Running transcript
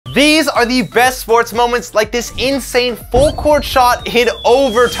These are the best sports moments, like this insane full court shot in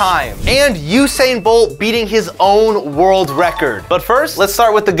overtime and Usain Bolt beating his own world record. But first, let's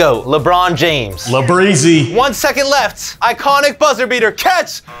start with the GOAT, LeBron James. LeBreezy. 1 second left. Iconic buzzer beater.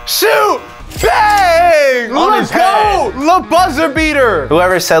 Catch, shoot, bang! Let's go! Le buzzer beater.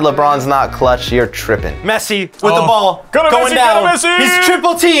 Whoever said LeBron's not clutch, you're tripping. Messi with the ball. Going down. He's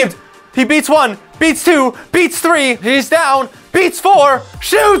triple teamed. He beats 1, beats 2, beats 3. He's down. Beats 4,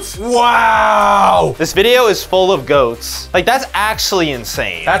 shoots! Wow! This video is full of goats. Like, that's actually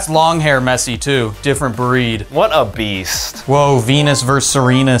insane. That's long hair Messi too. Different breed. What a beast. Whoa, Venus versus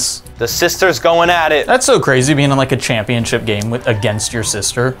Serenus. The sisters going at it. That's so crazy being in like a championship game against your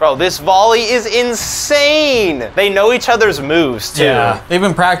sister. Bro, this volley is insane. They know each other's moves too. Yeah, they've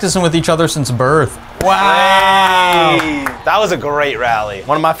been practicing with each other since birth. Wow! Hey, that was a great rally.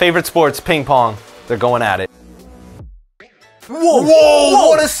 One of my favorite sports, ping pong. They're going at it. Whoa, whoa,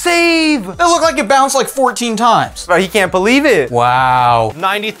 what a save! It looked like it bounced like 14 times. Bro, he can't believe it. Wow.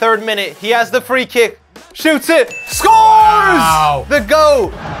 93rd minute, he has the free kick, shoots it, scores! Wow. The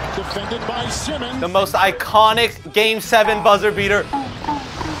GOAT. Defended by Simmons. The most iconic Game 7 buzzer beater.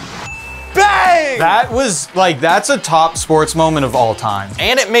 Bang! That was like, that's a top sports moment of all time.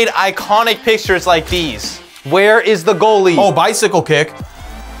 And it made iconic pictures like these. Where is the goalie? Oh, bicycle kick.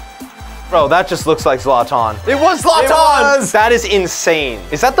 Bro, that just looks like Zlatan. It was Zlatan! It was. That is insane.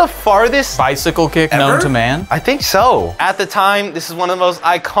 Is that the farthest Bicycle kick ever? known to man? I think so. At the time, this is one of the most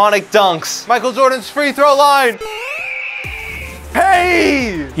iconic dunks. Michael Jordan's free throw line.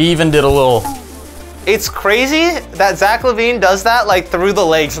 Hey! He even did a little. It's crazy that Zach LaVine does that like through the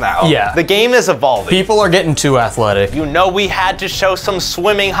legs now. Yeah. The game is evolving. People are getting too athletic. You know we had to show some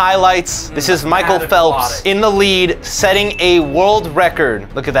swimming highlights. This is Michael Phelps in the lead, setting a world record.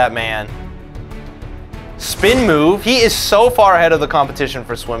 Look at that man. Spin move. He is so far ahead of the competition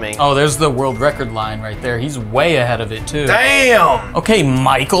for swimming. Oh, there's the world record line right there. He's way ahead of it too. Damn! Okay,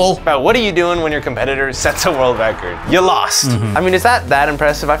 Michael. Bro, what are you doing when your competitor sets a world record? You lost. I mean, is that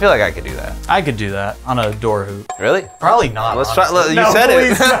impressive? I feel like I could do that. I could do that on a door hoop. Really? Probably not. Let's try. honestly. You said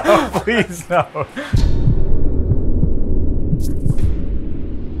it. No, please no.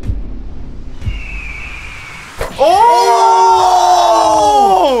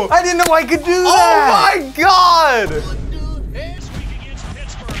 Oh! I didn't know I could do that. Oh my God!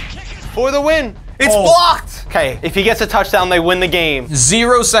 For the win. It's blocked. Okay, if he gets a touchdown, they win the game.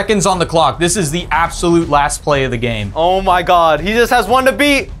 0 seconds on the clock. This is the absolute last play of the game. Oh my God, he just has 1 to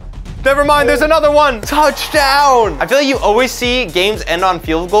beat. Never mind, there's another one. Touchdown. I feel like you always see games end on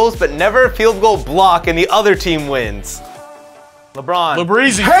field goals, but never a field goal block and the other team wins. LeBron.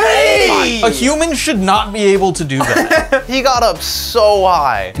 LeBreezy. Hey! A human should not be able to do that. He got up so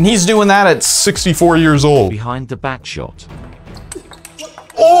high. And he's doing that at 64 years old. Behind the back shot.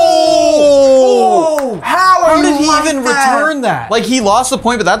 Oh! How did he even return that? Like, he lost the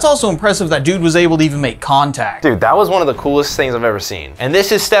point, but that's also impressive that dude was able to even make contact. Dude, that was one of the coolest things I've ever seen. And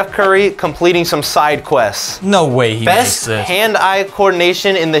this is Steph Curry completing some side quests. No way he Best makes this. hand-eye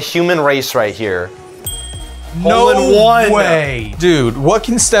coordination in the human race right here. No Hole-in-one. way. Dude, what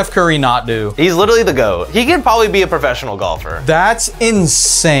can Steph Curry not do? He's literally the GOAT. He could probably be a professional golfer. That's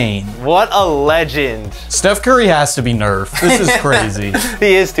insane. What a legend. Steph Curry has to be nerfed. This is crazy.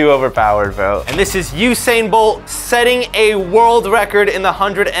 He is too overpowered, bro. And this is Usain Bolt setting a world record in the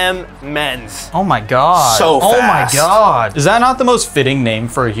 100M men's. Oh my God. So Oh my fast. God. Is that not the most fitting name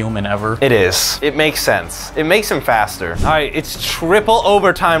for a human ever? It is. It makes sense. It makes him faster. All right, it's triple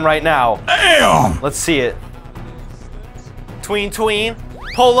overtime right now. Damn. Let's see it. Tween,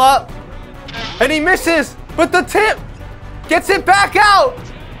 pull up, and he misses, but the tip gets it back out.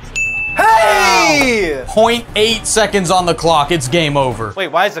 Hey! 0.8 seconds on the clock. It's game over. Wait,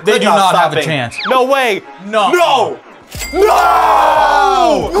 why is the They clip do not have a stopping? chance. No way. No. No.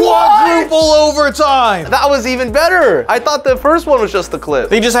 No! Quadruple overtime. That was even better. I thought the first one was just the clip.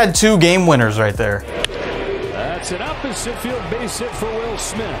 They just had 2 game winners right there. That's an opposite field base hit for Will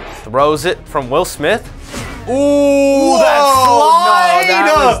Smith. Throws it from Will Smith. Ooh, that slide!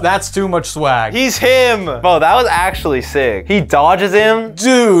 No, that's too much swag. He's him. Bro, that was actually sick. He dodges him.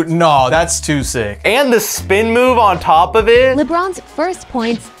 Dude, no, that's too sick. And the spin move on top of it. LeBron's first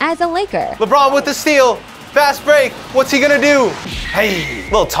points as a Laker. LeBron with the steal. Fast break. What's he gonna do? Hey,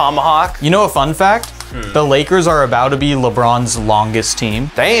 little tomahawk. You know a fun fact? The Lakers are about to be LeBron's longest team.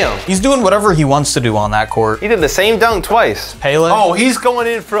 Damn. He's doing whatever he wants to do on that court. He did the same dunk twice. Pele? Oh, he's going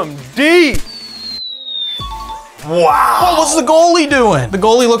in from deep. Wow. What was the goalie doing? The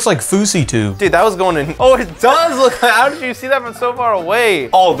goalie looks like Fousey too. Dude, that was going in. Oh, it does look. How did you see that from so far away?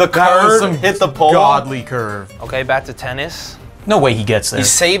 Oh, the That was curve some hit the pole. godly curve. Okay, back to tennis. No way he gets there. He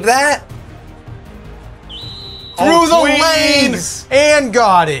saved that? Through the lanes! And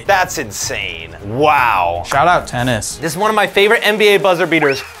got it. That's insane. Wow. Shout out tennis. This is one of my favorite NBA buzzer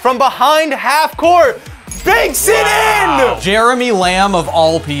beaters. From behind half court, banks it in! Jeremy Lamb of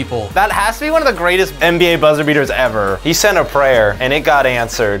all people. That has to be one of the greatest NBA buzzer beaters ever. He sent a prayer and it got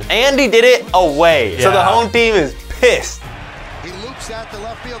answered. And he did it away. So the home team is pissed. He loops out the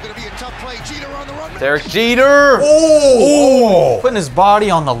left field, gonna be a tough play. Jeter on the run. Derek Jeter. Oh! Putting his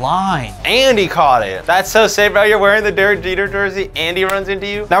body on the line. And he caught it. That's so safe, bro. You're wearing the Derek Jeter jersey and he runs into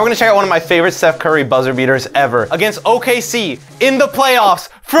you. Now we're gonna check out one of my favorite Steph Curry buzzer beaters ever. Against OKC in the playoffs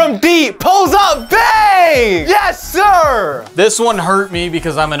from deep. Pulls up, bang! Yes, sir! This one hurt me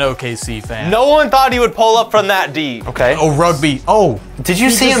because I'm an OKC fan. No one thought he would pull up from that deep. Okay. Oh, rugby. Oh. Did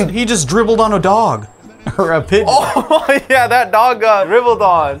you see him? He just dribbled on a dog. Or a pigeon. Oh, yeah, that dog got dribbled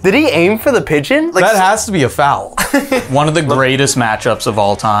on. Did he aim for the pigeon? Like, that has to be a foul. One of the greatest matchups of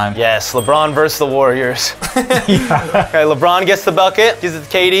all time. Yes, LeBron versus the Warriors. Okay, LeBron gets the bucket, gives it to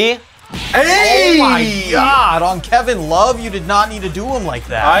KD. Hey! Oh my God, on Kevin Love, you did not need to do him like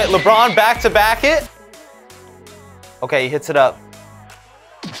that. All right, LeBron back to back it. Okay, he hits it up.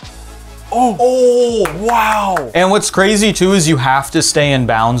 Oh, wow. And what's crazy too is you have to stay in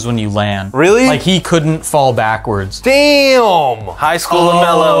bounds when you land. Really? Like he couldn't fall backwards. Damn. High school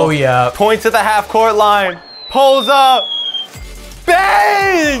LaMelo. Oh, yeah. Points at the half court line. Pulls up.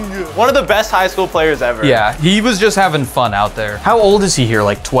 Bang! One of the best high school players ever. Yeah, he was just having fun out there. How old is he here?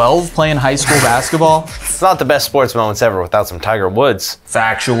 Like 12 playing high school basketball? It's not the best sports moments ever without some Tiger Woods.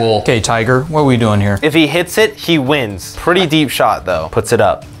 Factual. Okay, Tiger, what are we doing here? If he hits it, he wins. Pretty deep shot though. Puts it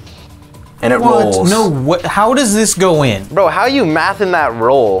up. And it rolls. No, what? How does this go in? Bro, how are you mathing that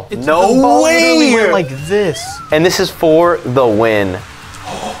roll? The ball literally went like this. And this is for the win.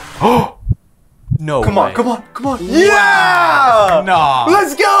 No Come way. on, come on, come on. Yeah! Nah.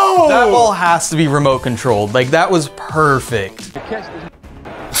 Let's go! That ball has to be remote controlled. Like, that was perfect.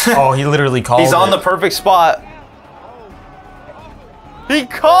 Oh, he literally called it. He's on the perfect spot. He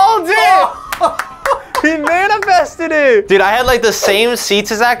called it! He manifested it! Dude, I had like the same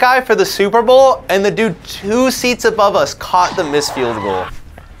seats as that guy for the Super Bowl, and the dude 2 seats above us caught the missed field goal.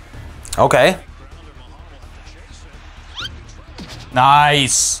 Okay.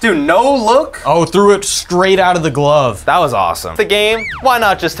 Nice. Dude, no look? Oh, threw it straight out of the glove. That was awesome. The game, why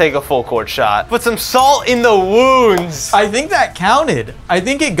not just take a full court shot? Put some salt in the wounds. I think that counted. I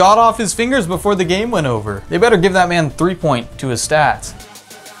think it got off his fingers before the game went over. They better give that man 3-point to his stats.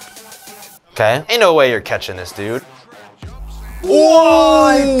 Okay. Ain't no way you're catching this, dude.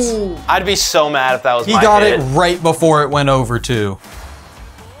 What? I'd be so mad if that was He my got hit. it right before it went over, too.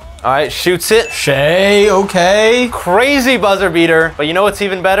 All right, shoots it. Shea, okay. Crazy buzzer beater. But you know what's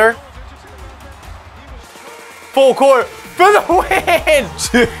even better? Full court for the win.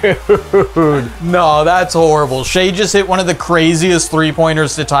 Dude, no, that's horrible. Shea just hit one of the craziest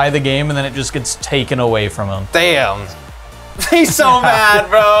 3-pointers to tie the game, and then it just gets taken away from him. Damn. He's so mad,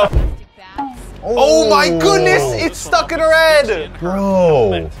 bro. Oh my goodness, it's stuck in her head.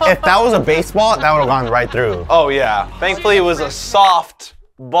 Bro, if that was a baseball, that would have gone right through. Oh yeah, thankfully it was a soft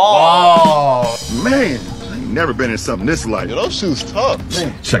ball. Oh, Man, I ain't never been in something this light. Those shoes tough.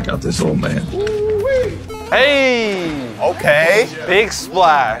 Man, check out this old man. Hey, okay. big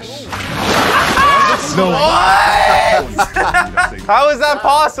splash. No. How is that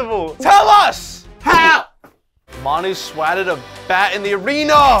possible? Tell us how. Manu swatted a bat in the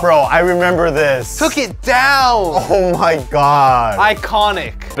arena. Bro, I remember this. Took it down. Oh my God.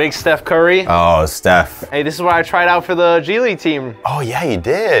 Iconic. Big Steph Curry. Oh, Steph. Hey, this is where I tried out for the G League team. Oh yeah, you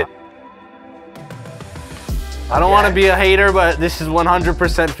did. I don't want to be a hater, but this is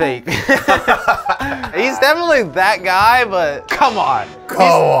 100% fake. He's definitely that guy, but come on. Come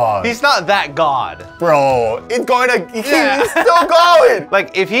on. He's not that god. Bro, he's going to, he's Yeah. still going.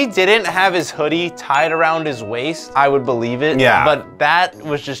 Like, if he didn't have his hoodie tied around his waist, I would believe it. Yeah. But that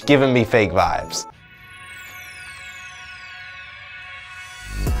was just giving me fake vibes.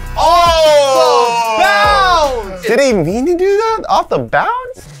 Oh! Bounce! Did he mean to do that? Off the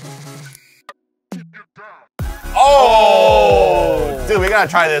bounce? Oh! Dude, we gotta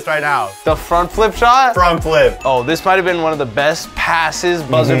try this right now. The front flip shot? Front flip. Oh, this might have been one of the best passes,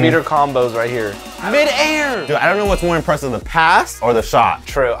 buzzer beater combos right here. Mid-air! Dude, I don't know what's more impressive, the pass or the shot.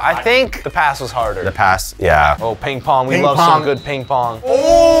 True. I think the pass was harder. The pass, yeah. Oh, ping pong. We Ping love pong. some good ping pong.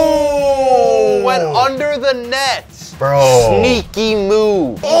 Oh! Went under the net. Bro. Sneaky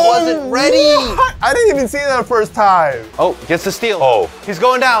move. He wasn't ready. What? I didn't even see that the first time. Oh, gets the steal. Oh. He's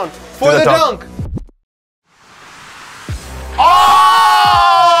going down for Do the the dunk. dunk. Oh!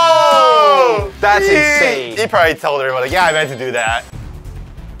 That's insane. He probably told everybody, like, yeah, I meant to do that.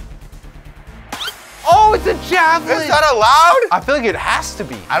 Oh, it's a javelin. Is that allowed? I feel like it has to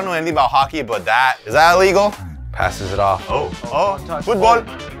be. I don't know anything about hockey, but is that illegal? Passes it off. Oh, football.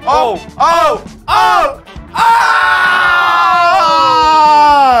 Oh.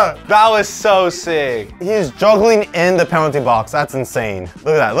 That was so sick. He's juggling in the penalty box. That's insane.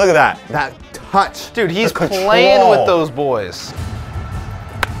 Look at that. That touch. Dude, he's The playing control. with those boys.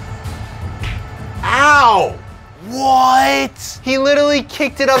 Ow! What? He literally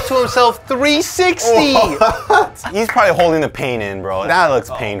kicked it up to himself 360. What? He's probably holding the pain in, bro. That looks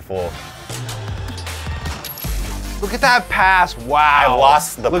painful. Look at that pass. Wow. I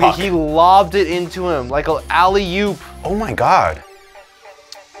lost the Look puck. He lobbed it into him like an alley-oop. Oh my God.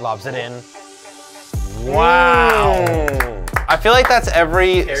 Lobs it in. Wow. I feel like that's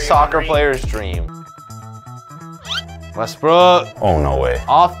every soccer player's dream. Westbrook. Oh, no way.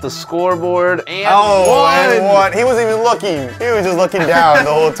 Off the scoreboard and And one. He wasn't even looking. He was just looking down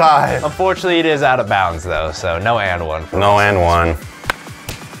the whole time. Unfortunately, it is out of bounds though, so no and one. No and one.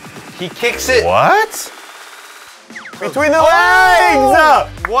 He kicks it. What? Between the legs!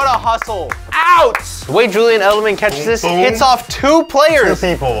 What a hustle. Out! The way Julian Edelman catches this, hits off two players.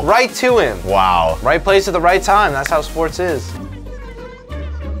 Two people. Right to him. Wow. Right place at the right time. That's how sports is.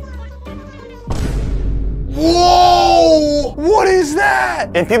 Whoa! What is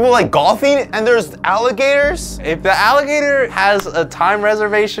that? And people like golfing and there's alligators? If the alligator has a time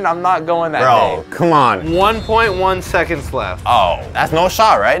reservation, I'm not going that Bro, day. come on. 1.1 seconds left. Oh, that's no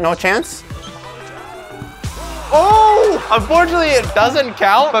shot, right? No chance? Oh! Unfortunately, it doesn't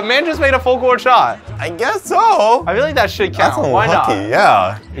count, but man just made a full court shot. I guess so. I feel like that should count. That's Why not? unlucky,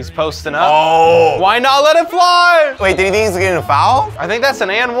 yeah. He's posting up. Oh. Why not let it fly? Wait, did he think he's getting a foul? I think that's an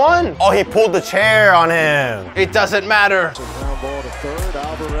and one. Oh, he pulled the chair on him. It doesn't matter. Ground ball to third,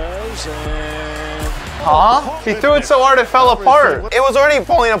 Alvarez, and Huh? He threw it so hard it fell apart. It was already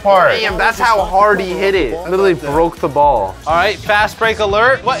falling apart. Damn, that's how hard he hit it. Literally broke the ball. All right, fast break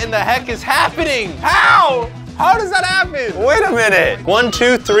alert. What in the heck is happening? How? How does that happen? Wait a minute. 1,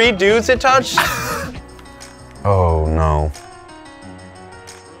 2, 3 dudes it touched. Oh, no.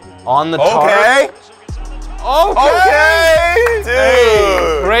 On the Okay. Okay, dude.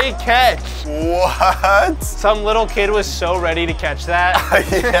 Hey, great catch. What? Some little kid was so ready to catch that.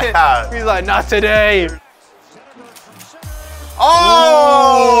 Yeah. He's like, not today. Oh!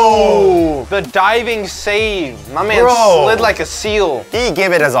 The diving save. My man Bro. slid like a seal. He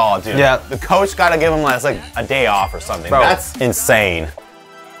gave it his all, dude. Yeah. The coach gotta give him like a day off or something. Bro. That's insane.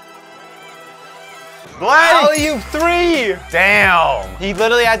 Alley-oop 3. Damn. He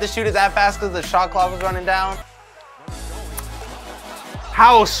literally had to shoot it that fast because the shot clock was running down.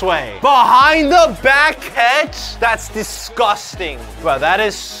 House sway. Behind the back catch? That's disgusting. Bro, that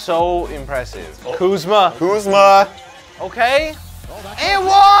is so impressive. Kuzma. Kuzma. Okay. And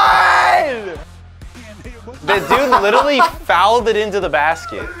one! The dude literally fouled it into the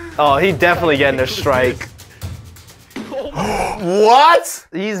basket. Oh, he definitely getting a strike. What?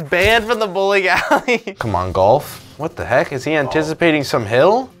 He's banned from the bowling alley. Come on, golf. What the heck? Is he anticipating some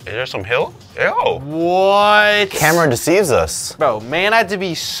hill? Is there some hill? Ew. What? Camera deceives us. Bro, man had to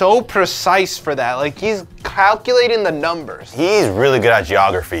be so precise for that. Like, he's calculating the numbers. He's really good at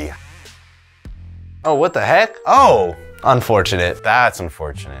geography. Oh, what the heck? Oh. Unfortunate. That's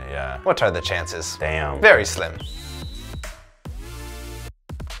unfortunate, yeah. What are the chances? Damn. Very slim.